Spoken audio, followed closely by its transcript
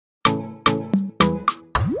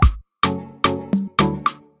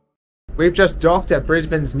We've just docked at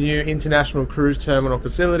Brisbane's new International Cruise Terminal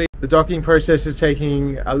facility. The docking process is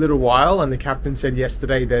taking a little while, and the captain said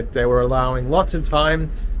yesterday that they were allowing lots of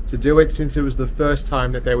time to do it since it was the first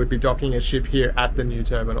time that they would be docking a ship here at the new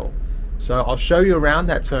terminal. So I'll show you around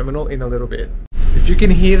that terminal in a little bit. If you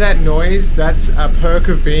can hear that noise, that's a perk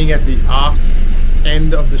of being at the aft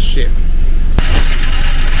end of the ship.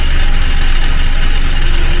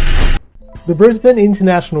 The Brisbane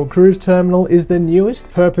International Cruise Terminal is the newest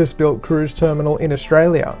purpose-built cruise terminal in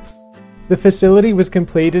Australia. The facility was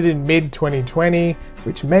completed in mid-2020,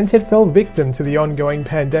 which meant it fell victim to the ongoing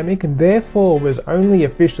pandemic and therefore was only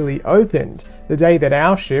officially opened the day that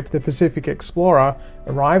our ship, the Pacific Explorer,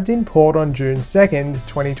 arrived in port on June 2nd,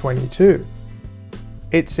 2022.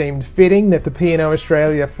 It seemed fitting that the P&O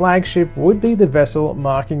Australia flagship would be the vessel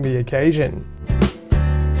marking the occasion.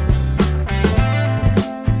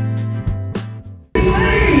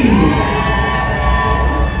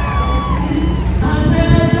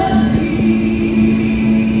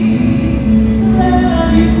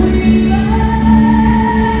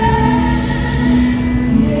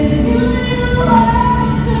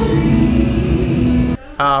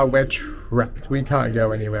 We're trapped. We can't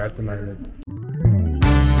go anywhere at the moment.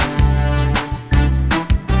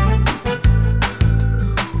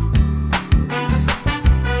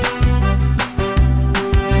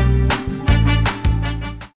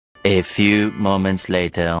 A few moments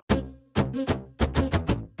later.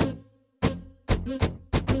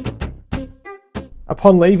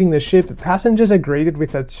 Upon leaving the ship, passengers are greeted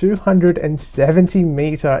with a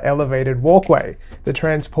 270-metre elevated walkway that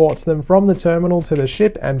transports them from the terminal to the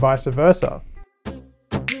ship and vice versa.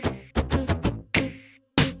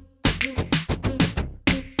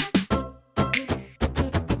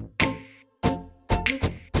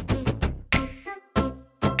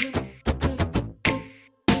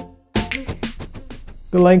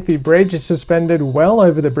 The lengthy bridge is suspended well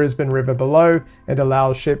over the Brisbane River below and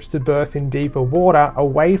allows ships to berth in deeper water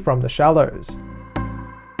away from the shallows.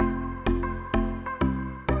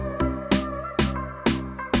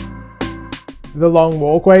 The long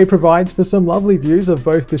walkway provides for some lovely views of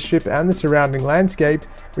both the ship and the surrounding landscape,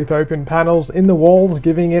 with open panels in the walls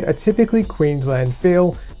giving it a typically Queensland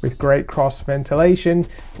feel, with great cross ventilation,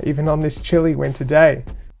 even on this chilly winter day.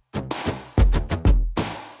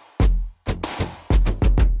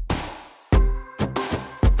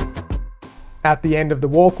 At the end of the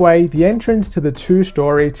walkway, the entrance to the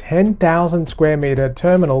two-storey, 10,000 square metre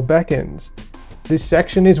terminal beckons. This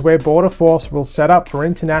section is where Border Force will set up for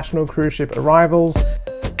international cruise ship arrivals,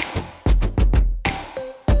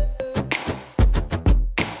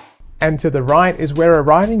 and to the right is where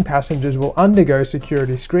arriving passengers will undergo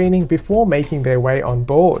security screening before making their way on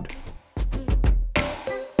board.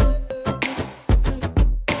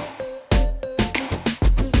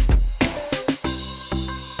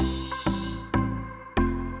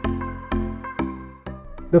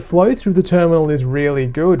 The flow through the terminal is really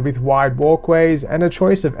good, with wide walkways and a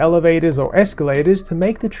choice of elevators or escalators to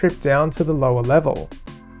make the trip down to the lower level.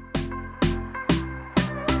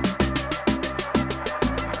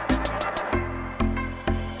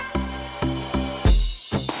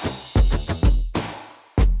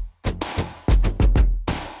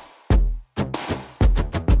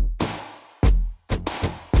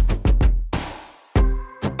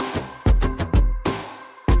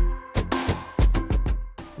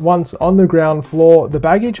 Once on the ground floor, the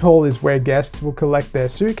baggage hall is where guests will collect their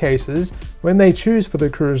suitcases when they choose for the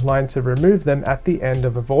cruise line to remove them at the end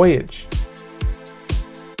of a voyage.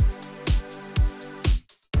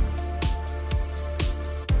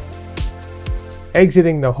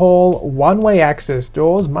 Exiting the hall, one-way access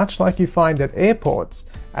doors, much like you find at airports,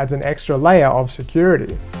 adds an extra layer of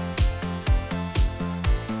security.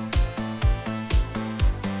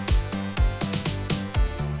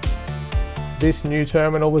 This new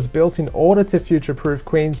terminal was built in order to future-proof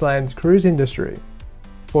Queensland's cruise industry.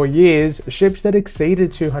 For years, ships that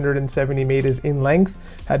exceeded 270 metres in length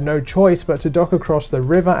had no choice but to dock across the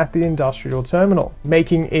river at the industrial terminal,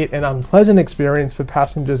 making it an unpleasant experience for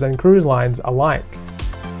passengers and cruise lines alike.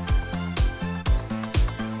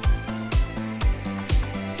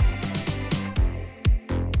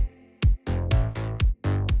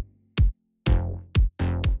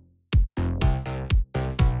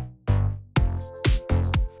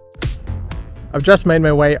 I've just made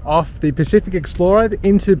my way off the Pacific Explorer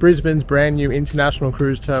into Brisbane's brand new International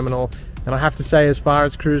Cruise Terminal, and I have to say, as far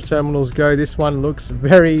as cruise terminals go, this one looks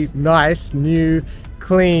very nice, new,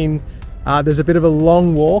 clean. There's a bit of a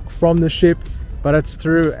long walk from the ship, but it's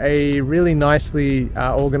through a really nicely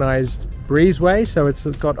organised breezeway, so it's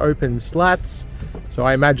got open slats, So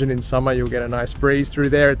I imagine in summer you'll get a nice breeze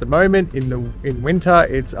through there. At the moment, in winter,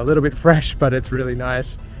 it's a little bit fresh, but it's really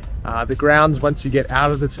nice. The grounds, once you get out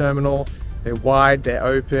of the terminal, they're wide, they're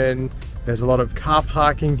open. There's a lot of car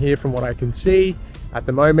parking here from what I can see. At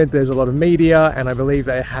the moment, there's a lot of media, and I believe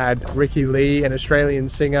they had Ricky Lee, an Australian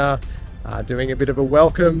singer, doing a bit of a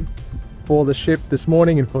welcome for the ship this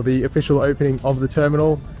morning and for the official opening of the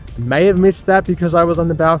terminal. May have missed that because I was on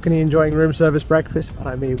the balcony enjoying room service breakfast, but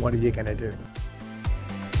I mean, what are you gonna do?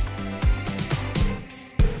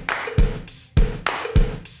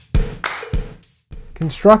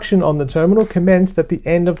 Construction on the terminal commenced at the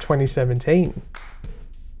end of 2017.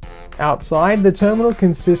 Outside, the terminal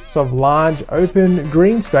consists of large, open,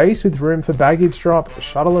 green space with room for baggage drop,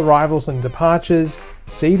 shuttle arrivals and departures,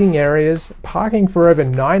 seating areas, parking for over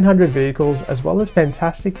 900 vehicles, as well as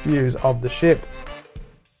fantastic views of the ship.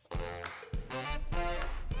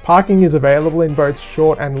 Parking is available in both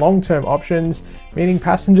short and long-term options, meaning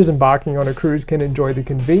passengers embarking on a cruise can enjoy the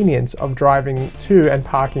convenience of driving to and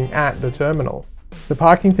parking at the terminal. The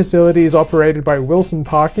parking facility is operated by Wilson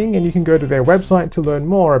Parking, and you can go to their website to learn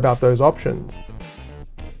more about those options.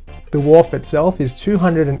 The wharf itself is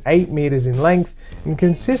 208 meters in length and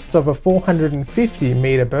consists of a 450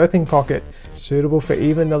 meter berthing pocket, suitable for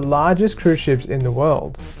even the largest cruise ships in the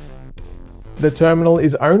world. The terminal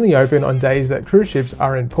is only open on days that cruise ships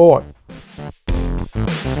are in port.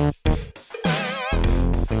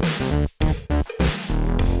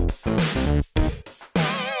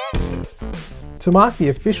 To mark the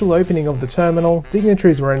official opening of the terminal,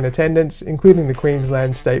 dignitaries were in attendance, including the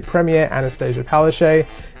Queensland State Premier Anastasia Palaszczuk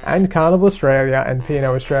and Carnival Australia and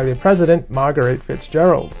P&O Australia President Marguerite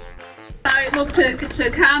Fitzgerald. So look, to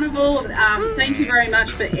Carnival, thank you very much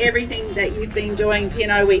for everything that you've been doing.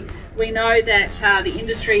 P&O, we know that the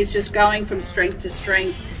industry is just going from strength to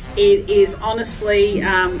strength. It is honestly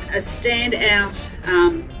a standout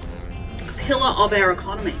pillar of our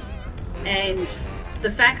economy, and the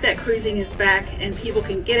fact that cruising is back and people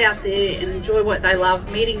can get out there and enjoy what they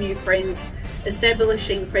love, meeting new friends,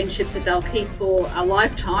 establishing friendships that they'll keep for a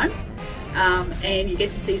lifetime, and you get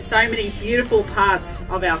to see so many beautiful parts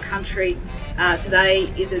of our country. Today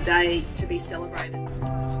is a day to be celebrated.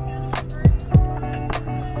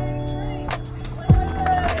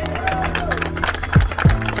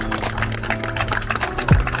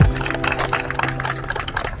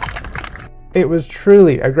 It was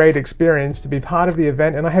truly a great experience to be part of the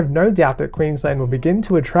event, and I have no doubt that Queensland will begin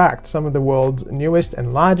to attract some of the world's newest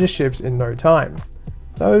and largest ships in no time.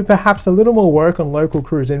 Though perhaps a little more work on local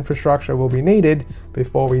cruise infrastructure will be needed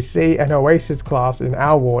before we see an Oasis class in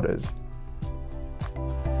our waters.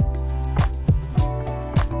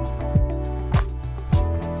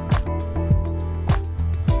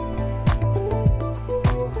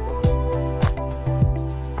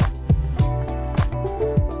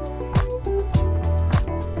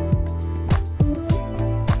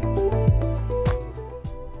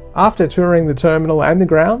 After touring the terminal and the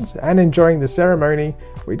grounds and enjoying the ceremony,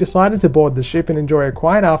 we decided to board the ship and enjoy a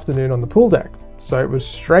quiet afternoon on the pool deck. So it was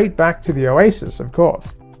straight back to the Oasis, of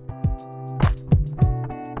course.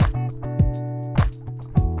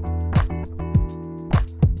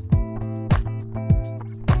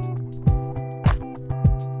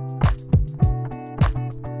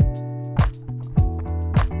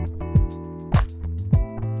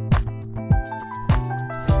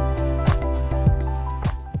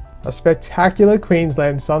 A spectacular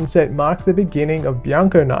Queensland sunset marked the beginning of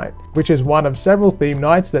Bianco night, which is one of several theme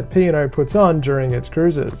nights that P&O puts on during its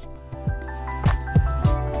cruises.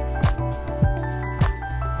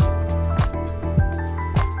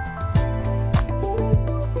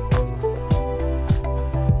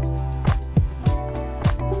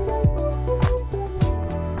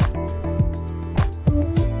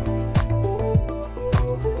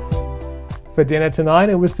 For dinner tonight,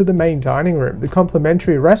 it was to the main dining room, the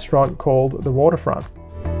complimentary restaurant called The Waterfront.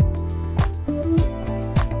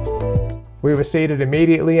 We were seated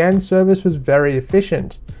immediately and service was very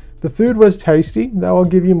efficient. The food was tasty, though I'll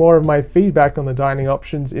give you more of my feedback on the dining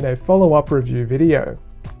options in a follow-up review video.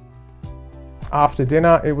 After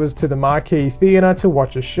dinner, it was to the Marquee Theatre to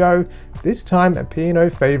watch a show, this time a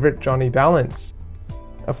P&O favourite, Johnny Balance.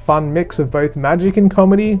 A fun mix of both magic and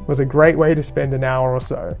comedy was a great way to spend an hour or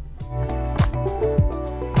so.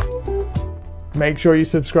 Make sure you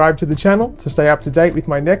subscribe to the channel to stay up to date with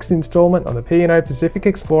my next installment on the P&O Pacific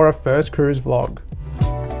Explorer First Cruise vlog.